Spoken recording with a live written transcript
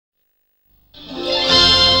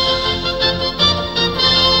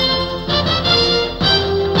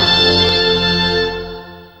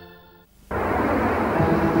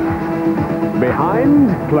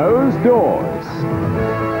closed doors.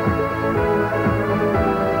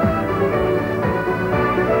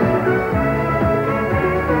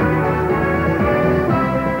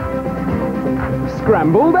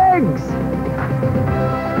 Scrambled eggs.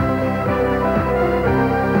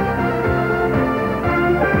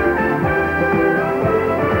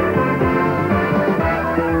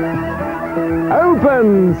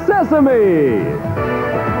 Open sesame.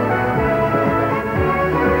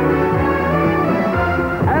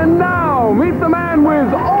 And now, meet the man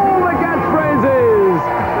with all the catchphrases,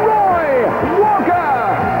 Roy Walker!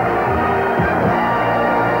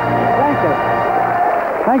 Thank you.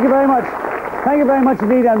 Thank you very much. Thank you very much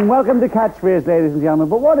indeed, and welcome to Catchphrase, ladies and gentlemen.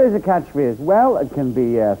 But what is a catchphrase? Well, it can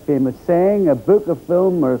be a famous saying, a book, a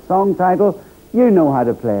film, or a song title. You know how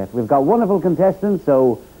to play it. We've got wonderful contestants,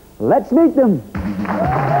 so let's meet them.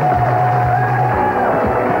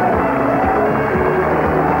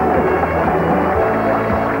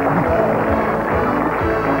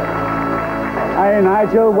 Hi,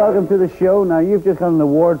 Nigel. Welcome to the show. Now, you've just got an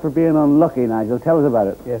award for being unlucky, Nigel. Tell us about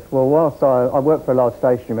it. Yes, well, whilst I work for a large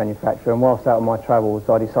stationery manufacturer, and whilst out on my travels,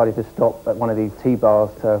 I decided to stop at one of these tea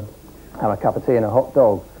bars to have a cup of tea and a hot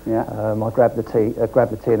dog. Yeah. I grabbed the tea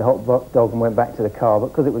and a hot dog and went back to the car, but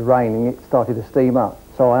because it was raining, it started to steam up.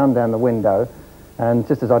 So I undone the window, and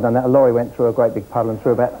just as I'd done that, a lorry went through a great big puddle and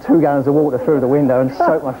threw about 2 gallons of water through the window and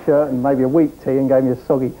soaked my shirt and maybe a weak tea and gave me a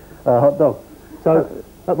soggy hot dog. So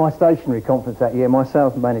at my stationery conference that year, my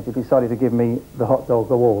sales manager decided to give me the hot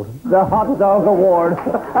dog award. The hot dog award.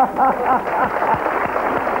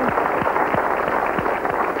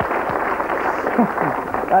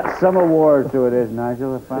 That's some award to it is,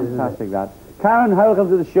 Nigel. Fantastic, that. Karen, welcome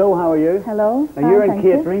to the show. How are you? Hello. Now, you're in thank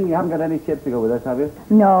catering. You haven't got any chips to go with us, have you?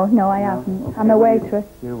 No, I haven't. Okay. I'm a waitress.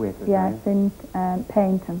 You're a waitress, Yes, are you? in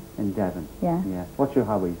Paynton. In Devon? Yeah. Yeah. What's your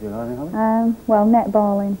hobbies? Do you have any hobbies? Well,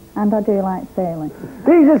 netballing, and I do like sailing.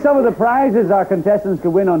 These are some of the prizes our contestants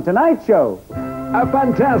could win on tonight's show. A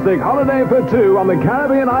fantastic holiday for two on the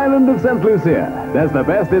Caribbean island of St. Lucia. There's the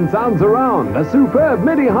best in sounds around, a superb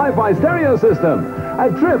MIDI hi-fi stereo system, a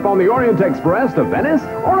trip on the Orient Express to Venice,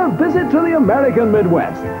 or a visit to the American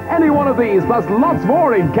Midwest. Any one of these, plus lots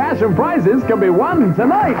more in cash and prizes, can be won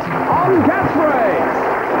tonight on Catchphrase.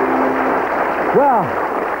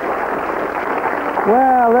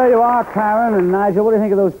 Well, there you are, Karen and Nigel. What do you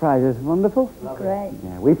think of those prizes? Wonderful? Great.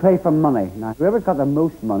 Yeah, we play for money. Now, whoever's got the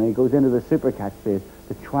most money goes into the super catchphrase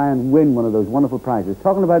to try and win one of those wonderful prizes.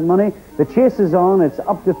 Talking about money, the chase is on. It's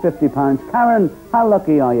up to £50. Karen, how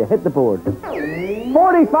lucky are you? Hit the board.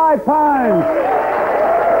 £45.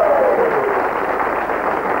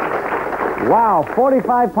 Wow,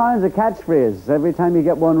 £45 a catchphrase every time you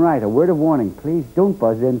get one right. A word of warning, please don't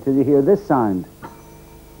buzz in till you hear this sound.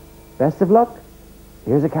 Best of luck.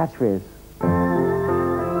 Here's a catchphrase.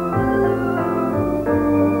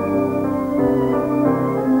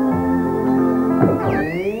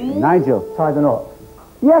 Nigel. Tie the knot.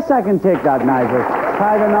 Yes, I can take that, Nigel.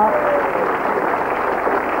 Tie the knot.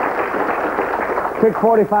 Take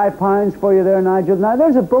 £45 for you there, Nigel. Now,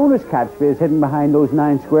 there's a bonus catchphrase hidden behind those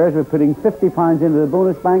 9 squares. We're putting £50 into the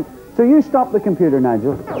bonus bank. So you stop the computer,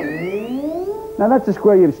 Nigel. Now, that's the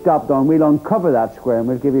square you've stopped on. We'll uncover that square, and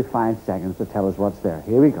we'll give you 5 seconds to tell us what's there.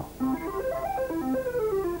 Here we go.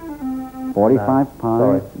 £45.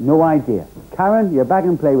 Sorry. No idea. Karen, you're back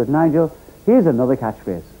in play with Nigel. Here's another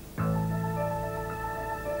catchphrase.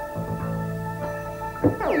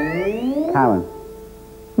 Karen.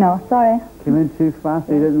 No, sorry. Came in too fast.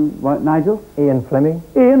 You didn't... What, Nigel? Ian Fleming.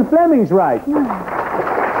 Ian Fleming's right.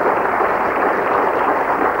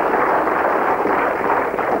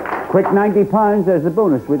 Quick £90. There's the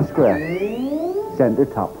bonus. Which square? Center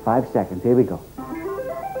top. 5 seconds. Here we go.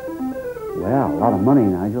 Well, a lot of money,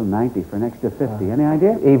 Nigel. 90 for an extra 50. Any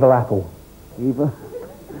idea? Evil Apple. Evil.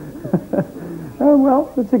 Oh, well,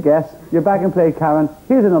 it's a guess. You're back in play, Karen.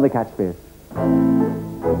 Here's another catchphrase.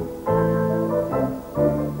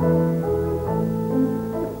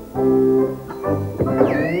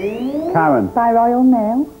 Karen. By Royal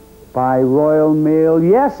Mail. By Royal Mail.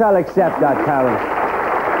 Yes, I'll accept that, Karen.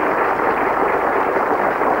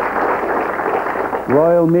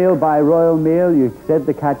 Royal Mail by Royal Mail. You said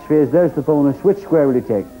the catchphrase. There's the bonus. Which square will you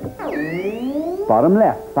take? Bottom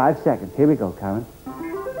left. 5 seconds. Here we go, Karen.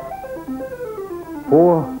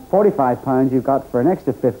 £45 you've got for an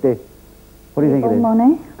extra 50. What do you think it is?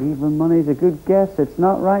 Money. Even money's a good guess. It's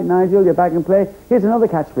not right, Nigel. You're back in play. Here's another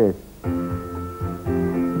catchphrase.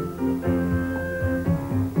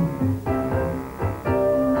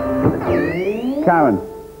 Karen.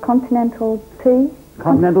 Continental tea.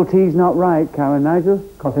 Continental tea's not right, Karen. Nigel?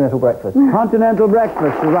 Continental breakfast. Continental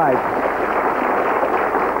breakfast, you're right.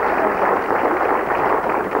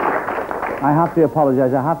 I have to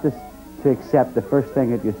apologise. I have to accept the first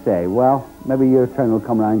thing that you say. Well, maybe your turn will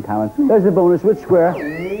come around, Karen. There's the bonus. Which square?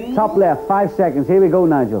 Top left. 5 seconds. Here we go,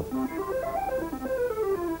 Nigel.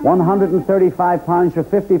 £135 for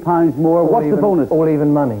 £50 more. What's the bonus? All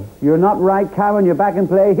even money. You're not right, Karen. You're back in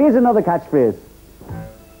play. Here's another catchphrase.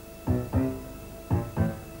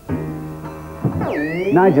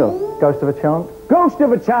 Nigel. Ghost of a chance. Ghost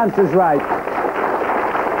of a chance is right.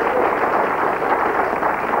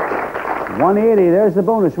 180. There's the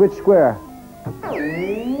bonus. Which square?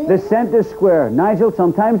 The centre square. Nigel,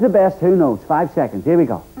 sometimes the best. Who knows? 5 seconds. Here we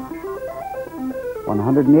go.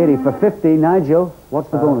 180 for 50. Nigel, what's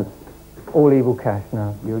the bonus? All evil cash,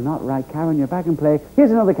 no. You're not right, Karen. You're back in play.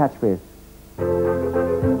 Here's another catchphrase.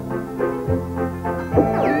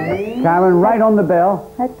 Karen, right on the bell.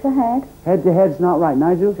 Head to head. Head to head's not right.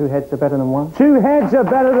 Nigel? 2 heads are better than 1. 2 heads are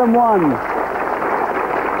better than 1.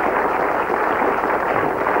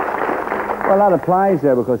 Well, that applies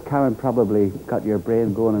there because Karen probably got your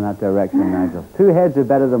brain going in that direction, Nigel. 2 heads are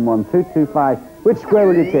better than 1. 2, 2, 5. Which square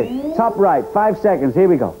will you take? Top right. 5 seconds. Here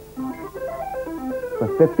we go. For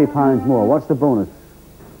 £50 more. What's the bonus?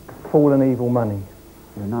 Fallen evil money.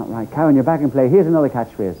 You're not right. Karen, you're back in play. Here's another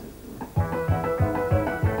catchphrase.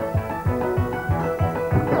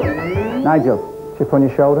 Nigel. Chip on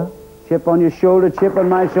your shoulder. Chip on your shoulder, chip on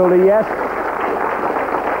my shoulder, yes.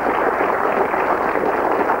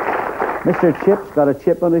 Mr. Chip's got a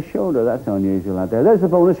chip on his shoulder. That's unusual out there. There's the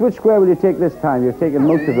bonus. Which square will you take this time? You're taking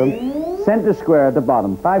most of them. Centre square at the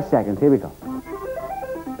bottom. 5 seconds. Here we go.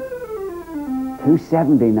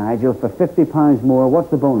 270, Nigel, for £50 more. What's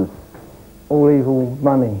the bonus? All evil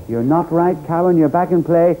money. You're not right, Karen. You're back in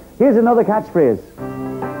play. Here's another catchphrase.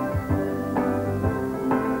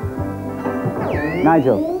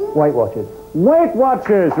 Nigel. Weight Watchers. Weight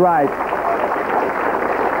Watchers, right.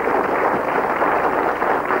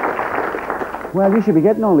 Well, you should be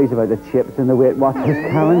getting all these about the chips and the Weight Watchers,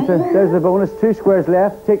 Karen. So there's the bonus. 2 squares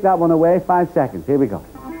left. Take that one away. 5 seconds. Here we go.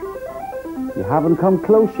 You haven't come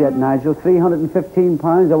close yet, Nigel.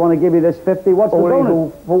 £315. I want to give you this 50. What's the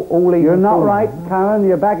bonus? All evil. You're not right, Karen.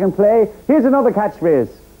 You're back in play. Here's another catchphrase.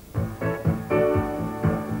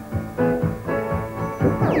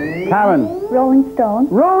 Karen. Rolling Stone.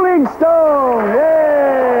 Rolling Stone!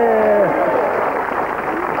 Yeah!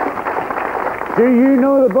 Do you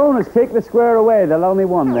know the bonus? Take the square away. There's only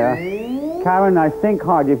one there. Karen, I think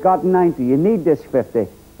hard. You've got 90. You need this 50.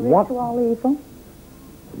 What? To all evil.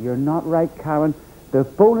 You're not right, Karen. The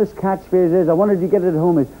bonus catchphrase is, I wanted you to get it at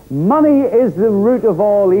home, is money is the root of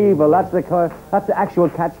all evil. That's the actual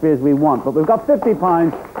catchphrase we want. But we've got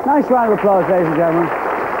 £50. Nice round of applause, ladies and gentlemen.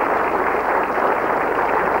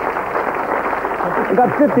 We've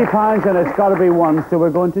got £50 and it's got to be 1, so we're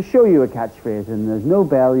going to show you a catchphrase. And there's no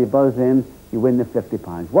bell. You buzz in, you win the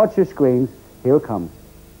 £50. Watch your screens. Here it comes.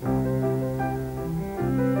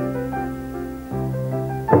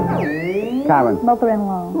 Karen.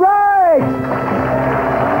 Mother-in-law. Right!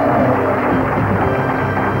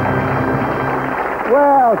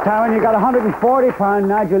 Well, Karen, you got £140.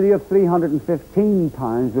 Nigel, you have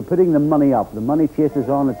 £315. We're putting the money up. The money chase is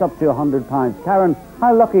on. It's up to £100. Karen,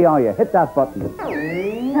 how lucky are you? Hit that button.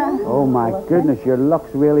 Oh, my goodness, your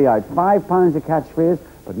luck's really out. £5 a catchphrase,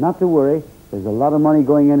 but not to worry. There's a lot of money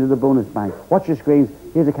going into the bonus bank. Watch your screens.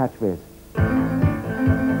 Here's a catchphrase.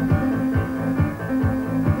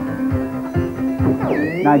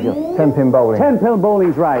 Nigel. 10-pin bowling. 10-pin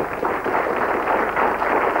bowling's right.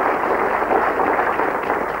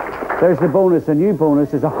 There's the bonus. The new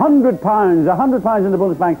bonus is £100. £100 in the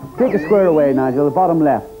bonus bank. Take a square away, Nigel. The bottom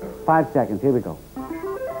left. 5 seconds. Here we go.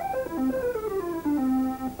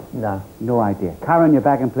 No. No idea. Karen, you're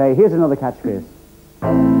back in play. Here's another catchphrase.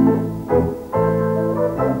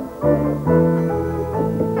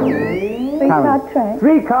 Three-card trick.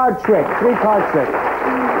 Three-card trick. Three-card trick.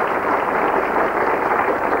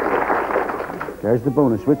 There's the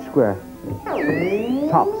bonus. Which square?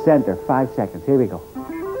 Top, center. 5 seconds. Here we go.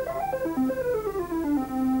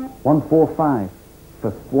 145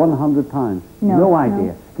 for £100. No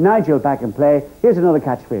idea. Nigel, back in play. Here's another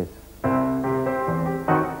catchphrase.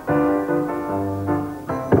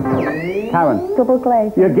 Karen. Double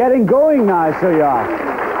glazing. You're getting going now, so you are.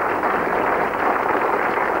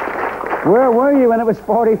 Where were you when it was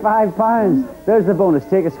 £45? There's the bonus.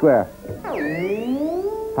 Take a square.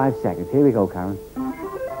 5 seconds. Here we go, Karen.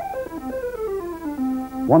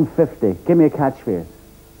 150. Give me a catchphrase.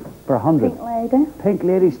 For 100. Pink lady. Pink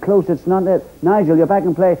lady's close. It's not it. Nigel, you're back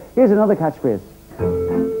in play. Here's another catchphrase.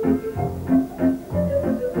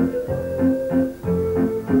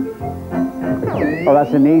 Oh,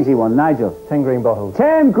 that's an easy one. Nigel. 10 green bottles.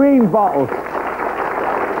 10 green bottles.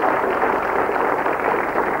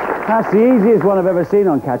 That's the easiest one I've ever seen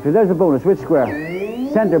on Catchphrase. There's a bonus. Which square?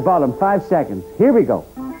 Center bottom, 5 seconds. Here we go.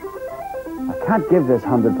 I can't give this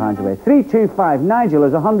 £100 away. 3, 2, 5. Nigel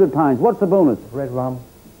is £100. What's the bonus? Red rum.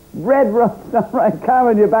 Red rum. All right,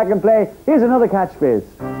 Karen, you're back in play. Here's another Catchphrase.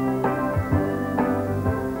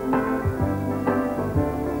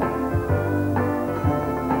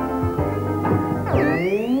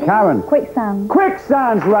 Karen. Quicksand.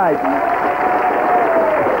 Quicksand's right.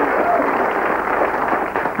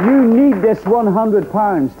 You need this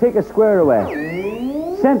 £100. Take a square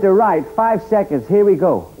away. Center right, 5 seconds. Here we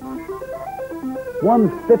go.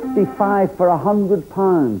 155 for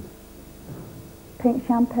 £100. Pink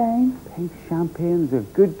champagne. Pink champagne's a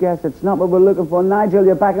good guess. It's not what we're looking for. Nigel,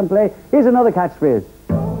 you're back in play. Here's another Catchphrase.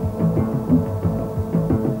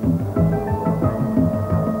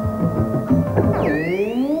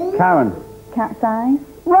 Karen. Cat's eyes.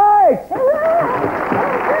 Right!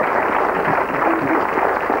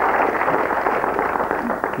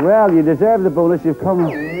 Well, you deserve the bonus. You've come...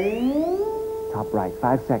 Top right,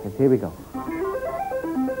 5 seconds. Here we go.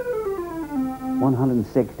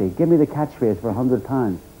 160. Give me the Catchphrase for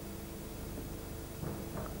 £100.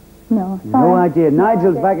 No, sorry. No idea.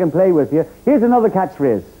 Nigel's back in play with you. Here's another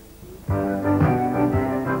Catchphrase.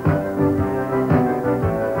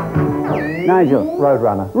 Nigel.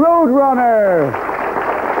 Roadrunner. Roadrunner!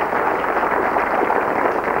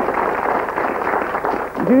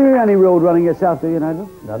 Do you do any road running yourself, do you, Nigel?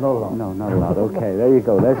 No, not a lot. No, not a lot. Okay, there you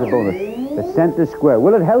go. There's the bonus. The center square.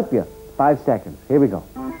 Will it help you? 5 seconds. Here we go.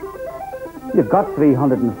 You've got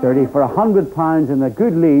 330 for £100 and a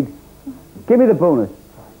good lead. Give me the bonus.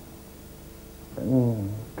 No.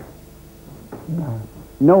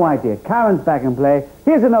 No idea. Karen's back in play.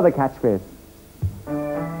 Here's another Catchphrase.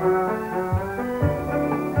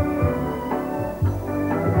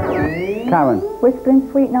 Karen. Whispering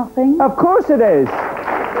sweet nothing. Of course it is.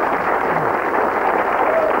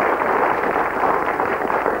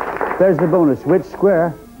 There's the bonus. Which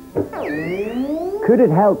square? Could it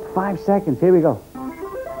help? 5 seconds. Here we go.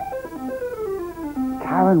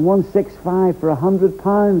 Karen, 165 for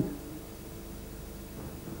 £100.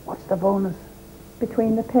 What's the bonus?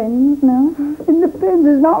 Between the pins, no? In the pins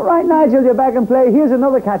is not right, Nigel. You're back in play. Here's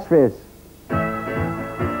another Catchphrase.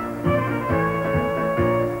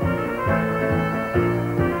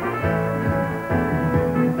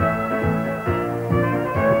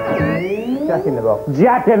 Jack in the box.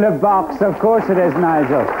 Jack in the box. Of course it is,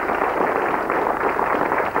 Nigel.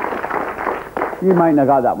 You might not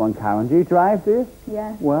got that one, Karen. Do you drive, do you?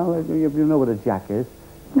 Yes. Well, you know what a jack is.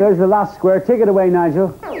 There's the last square. Take it away,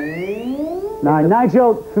 Nigel. Now,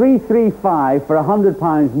 Nigel, 335 for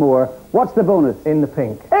 £100 more. What's the bonus? In the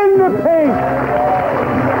pink. In the pink!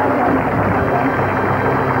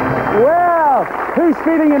 Well, who's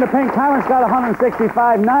feeding in the pink? Karen's got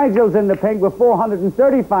 165. Nigel's in the pink with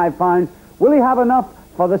 £435. Will he have enough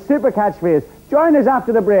for the super Catchphrase? Join us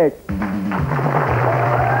after the break.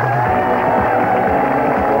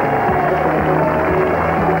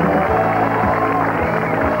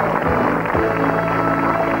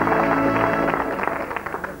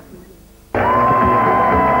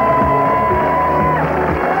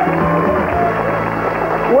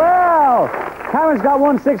 Karen's got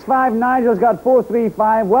 165, Nigel's got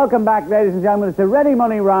 435. Welcome back, ladies and gentlemen. It's the ready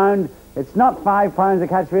money round. It's not £5 a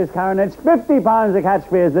Catchphrase, Karen. It's £50 a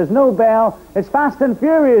Catchphrase. There's no bell. It's fast and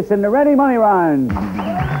furious in the ready money round.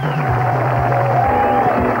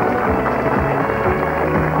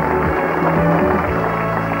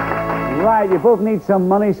 Right, you both need some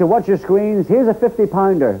money, so watch your screens. Here's a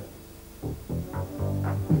 £50-pounder.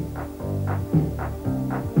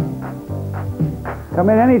 Come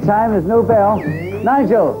in any time, there's no bell.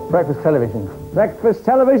 Nigel. Breakfast television. Breakfast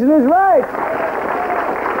television is right.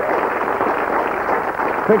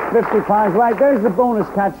 Quick £50. Right, there's the bonus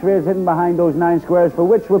Catchphrase hidden behind those 9 squares, for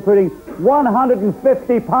which we're putting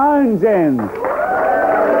 £150 in.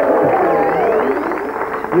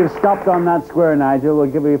 You've stopped on that square, Nigel. We'll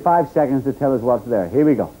give you 5 seconds to tell us what's there. Here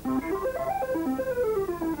we go.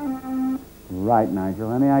 Right,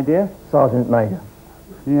 Nigel. Any idea? Sergeant Major.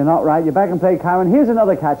 You're not right. You're back in play, Karen. Here's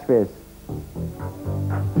another Catchphrase.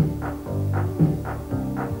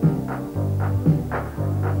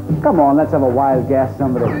 Come on, let's have a wild guess,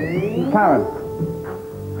 somebody. Karen.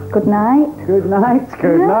 Good night. Good night.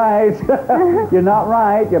 Good night. You're not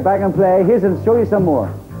right. You're back in play. Here's and show you some more.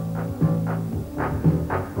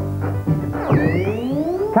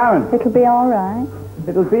 Karen. It'll be all right.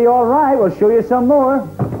 It'll be all right. We'll show you some more.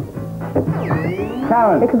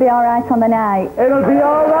 Karen. It'll be all right on the night. It'll be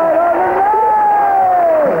all right on the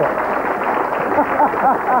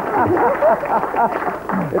night!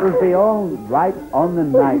 It'll be all right on the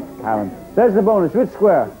night, Karen. There's the bonus. Which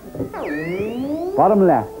square? Bottom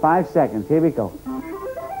left. 5 seconds. Here we go.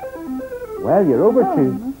 Well, you're over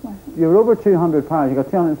You're over £200. You got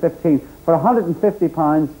 215 for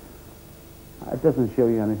 £150. It doesn't show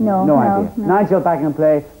you anything. No idea. No. Nigel, back in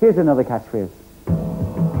play. Here's another catchphrase.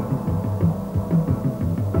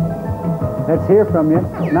 Let's hear from you,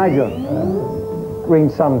 Nigel. Green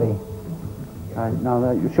Sunday. All right, now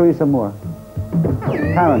we'll show you some more.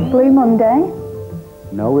 Karen. Blue Monday.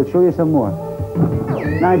 No, we'll show you some more.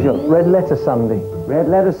 Nigel. Red Letter Sunday. Red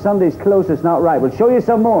Letter Sunday's closest, not right. We'll show you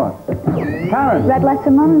some more. Karen. Red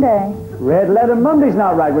Letter Monday. Red Letter Monday's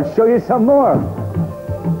not right. We'll show you some more.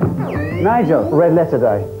 Nigel. Red Letter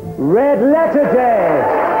Day. Red Letter Day.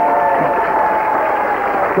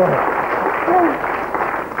 Got it.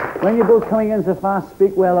 When you're both coming in so fast,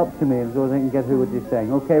 speak well up to me so I can get through what you're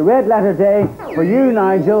saying. Okay, Red Letter Day for you,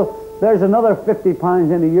 Nigel. There's another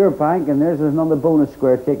 £50 into your bank, and there's another bonus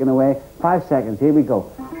square taken away. 5 seconds. Here we go.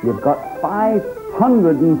 You've got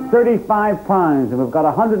 £535, and we've got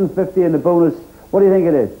 150 in the bonus. What do you think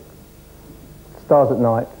it is? Stars at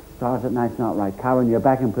Night. Stars at Night's not right. Karen, you're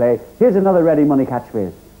back in play. Here's another ready money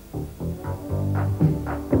catchphrase.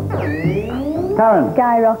 Karen.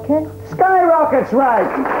 Skyrocket. Skyrocket's right.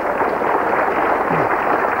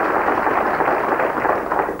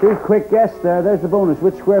 Good quick guess there. There's the bonus.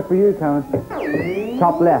 Which square for you, Karen?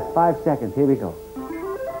 Top left. 5 seconds. Here we go.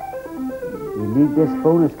 You need this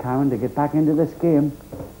bonus, Karen, to get back into this game.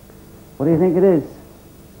 What do you think it is?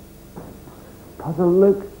 Puzzle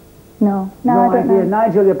Luke? No, I don't idea. know.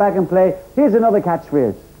 Nigel, you're back in play. Here's another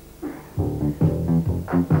catchphrase.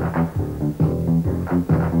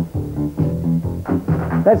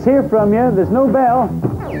 Let's hear from you. There's no bell.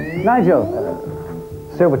 Nigel.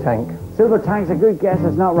 Silver Tank. Silver Tank's a good guess.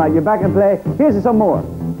 It's not right. You're back in play. Here's some more.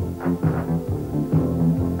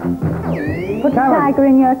 Put a tiger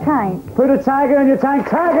in your tank. Put a tiger in your tank.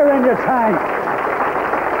 Tiger in your tank.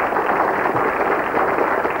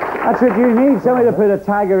 That's what you need. Somebody to put a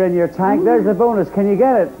tiger in your tank. There's the bonus. Can you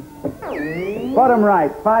get it? Bottom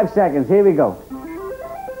right. 5 seconds. Here we go.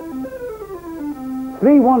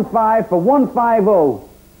 315 for 150.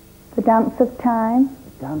 The Dance of Time.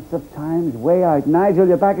 Dance of Time's way out. Nigel,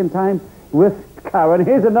 you're back in time with Karen.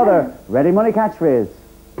 Here's another ready money catchphrase.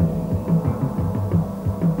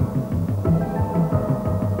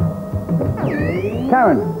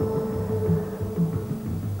 Karen.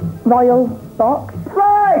 Royal Box.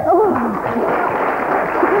 Right! Oh.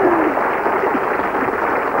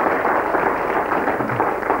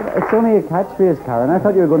 It's only a catchphrase, Karen. I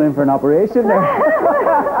thought you were going in for an operation there.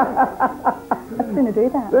 I was going to do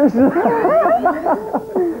that.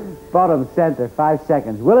 Bottom center, 5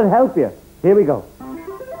 seconds. Will it help you? Here we go.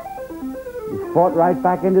 You fought right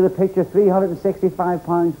back into the picture.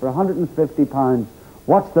 £365 for £150.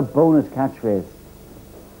 What's the bonus catchphrase?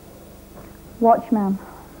 Watchman.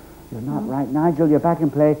 You're not right, Nigel. You're back in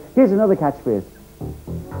play. Here's another catchphrase.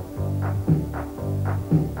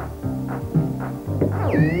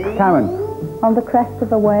 Karen. On the crest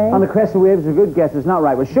of a wave. On the crest of waves is a good guess. It's not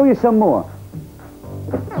right. We'll show you some more.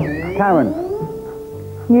 Karen.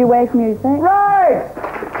 New wave music. Right!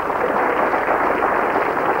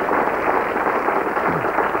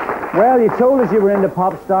 Well, you told us you were into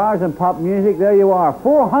pop stars and pop music. There you are.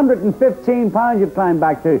 £415 you've climbed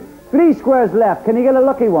back to. 3 squares left. Can you get a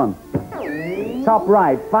lucky one? Top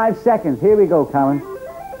right. 5 seconds. Here we go, Karen.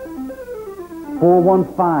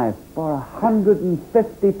 415 for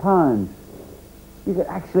 £150. You could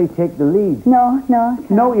actually take the lead. No.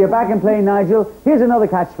 No, you're back in play, Nigel. Here's another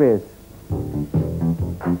catchphrase.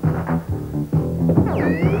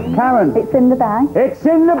 Karen. It's in the bag. It's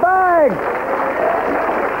in the bag!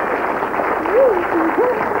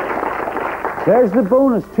 There's the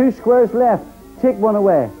bonus. 2 squares left. Take one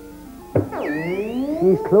away.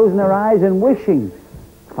 She's closing her eyes and wishing.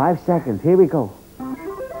 5 seconds. Here we go.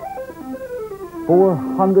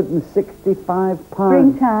 £465.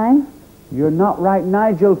 Springtime. You're not right,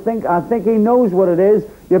 Nigel. I think he knows what it is.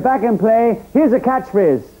 You're back in play. Here's a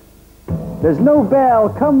catchphrase. There's no bell.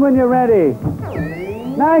 Come when you're ready.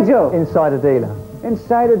 Nigel. Inside a Dealer.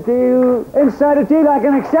 Inside a deal. Inside a deal. I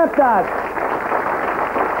can accept that.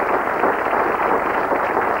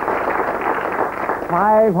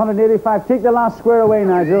 £585. Take the last square away,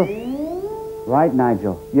 Nigel. Right,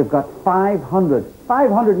 Nigel. You've got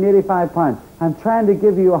 £585. I'm trying to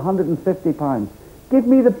give you £150. Give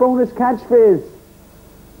me the bonus catchphrase.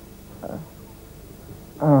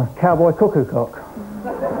 Cowboy Cuckoo Clock.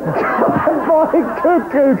 Cowboy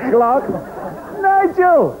Cuckoo Clock.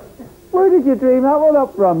 Nigel, where did you dream that one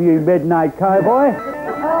up from, you midnight cowboy?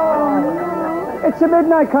 It's a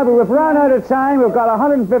midnight cover. We've run out of time. We've got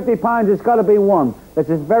 150 pounds. It's got to be won. This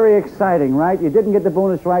is very exciting, right? You didn't get the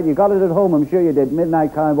bonus right. You got it at home. I'm sure you did.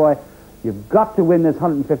 Midnight Cowboy. You've got to win this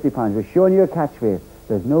 150 pounds. We're showing you a catchphrase.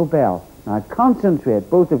 There's no bell. Now concentrate,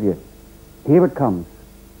 both of you. Here it comes.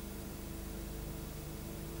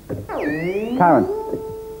 Karen.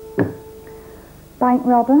 Bank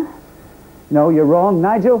robber. No, you're wrong.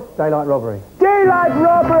 Nigel? Daylight robbery. Daylight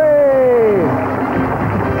robbery!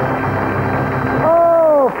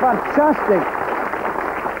 Oh, fantastic.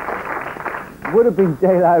 Would have been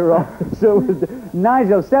daylight robbery. So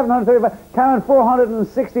Nigel, 735. Karen,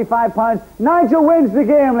 465 pounds. Nigel wins the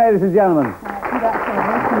game, ladies and gentlemen.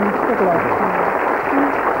 Congratulations. Good luck.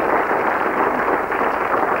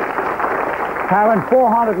 Karen,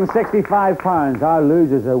 465 pounds. Our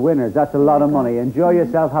losers are winners. That's a lot of money. Enjoy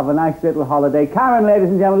yourself. Have a nice little holiday. Karen, ladies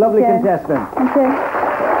and gentlemen, lovely contestant. Thank you.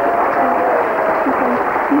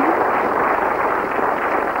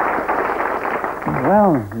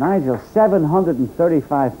 Well, Nigel,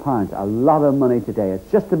 735 pounds. A lot of money today. It's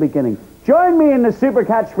just the beginning. Join me in the super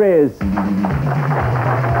catchphrase.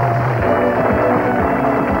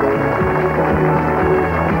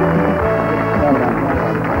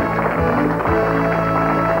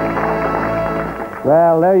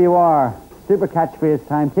 Well, there you are. Super catchphrase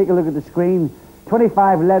time. Take a look at the screen.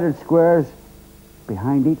 25 lettered squares.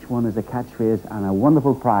 Behind each one is a catchphrase and a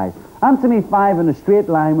wonderful prize. Answer me 5 in a straight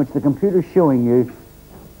line, which the computer's showing you,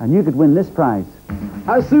 and you could win this prize.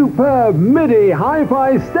 A superb MIDI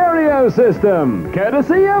hi-fi stereo system,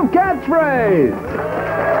 courtesy of Catchphrase.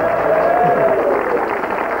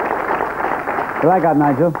 What I got,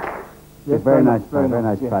 Nigel? Yes, very nice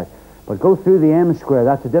prize. But go through the M square.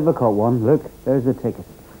 That's a difficult one. Look, there's the ticket.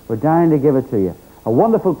 We're dying to give it to you. A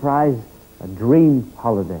wonderful prize, a dream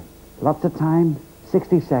holiday. Lots of time,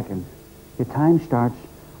 60 seconds. Your time starts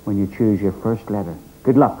when you choose your first letter.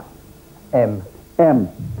 Good luck. M. M.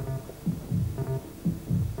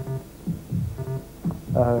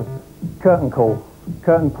 Curtain call.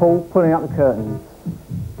 Curtain pull, pulling up the curtains.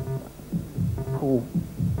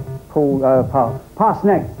 Pass. Pass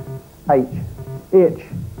next. H. H.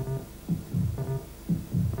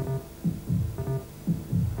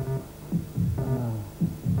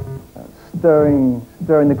 Stirring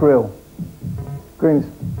the grill. Green's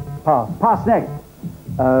pass. Pass next.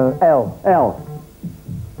 L. L.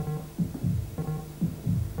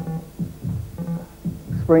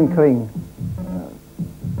 Spring clean.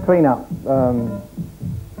 Clean up.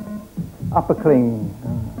 Upper clean.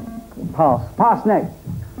 Pass. Pass next.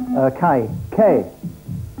 K. K.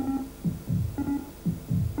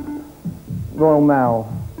 Royal Mail.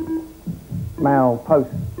 Mail post.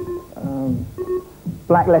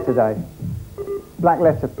 Black letter day. Black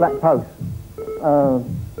letter, black post.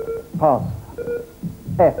 Pass.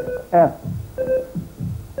 F. F.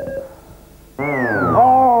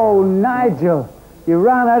 Oh, Nigel, you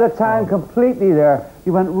ran out of time completely there.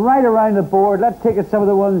 You went right around the board. Let's take some of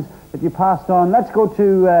the ones that you passed on. Let's go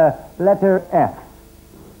to letter F.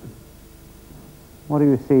 What do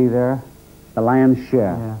you see there? The lion's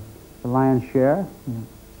share. Yeah. The lion's share.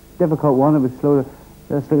 Difficult one. It was slow to...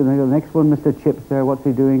 Let's look at the next one, Mr. Chips there. What's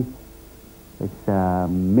he doing? It's a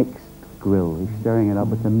mixed grill. He's stirring it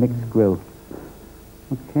up. It's a mixed grill.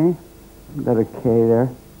 Okay. Letter K there.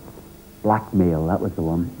 Blackmail. That was the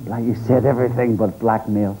one. Like you said, everything but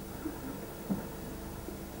blackmail.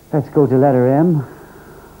 Let's go to letter M.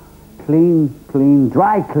 Clean, clean,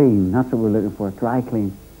 dry clean. That's what we're looking for. Dry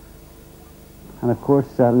clean. And of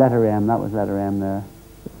course, letter M. That was letter M there.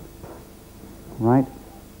 Right?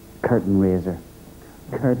 Curtain raiser.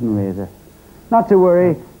 Curtain raiser. Not to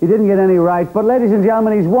worry, he didn't get any right, but ladies and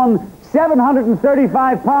gentlemen, he's won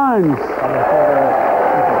 £735.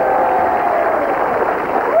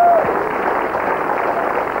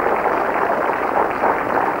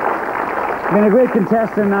 Been a great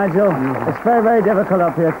contestant, Nigel. It's very, very difficult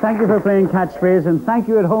up here. Thank you for playing Catchphrase, and thank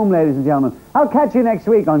you at home, ladies and gentlemen. I'll catch you next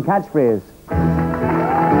week on Catchphrase.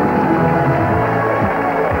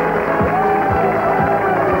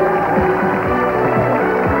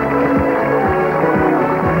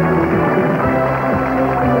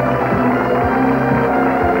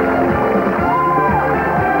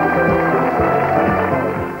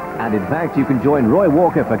 In fact, you can join Roy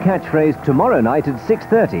Walker for Catchphrase tomorrow night at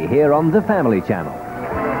 6:30 here on the Family Channel.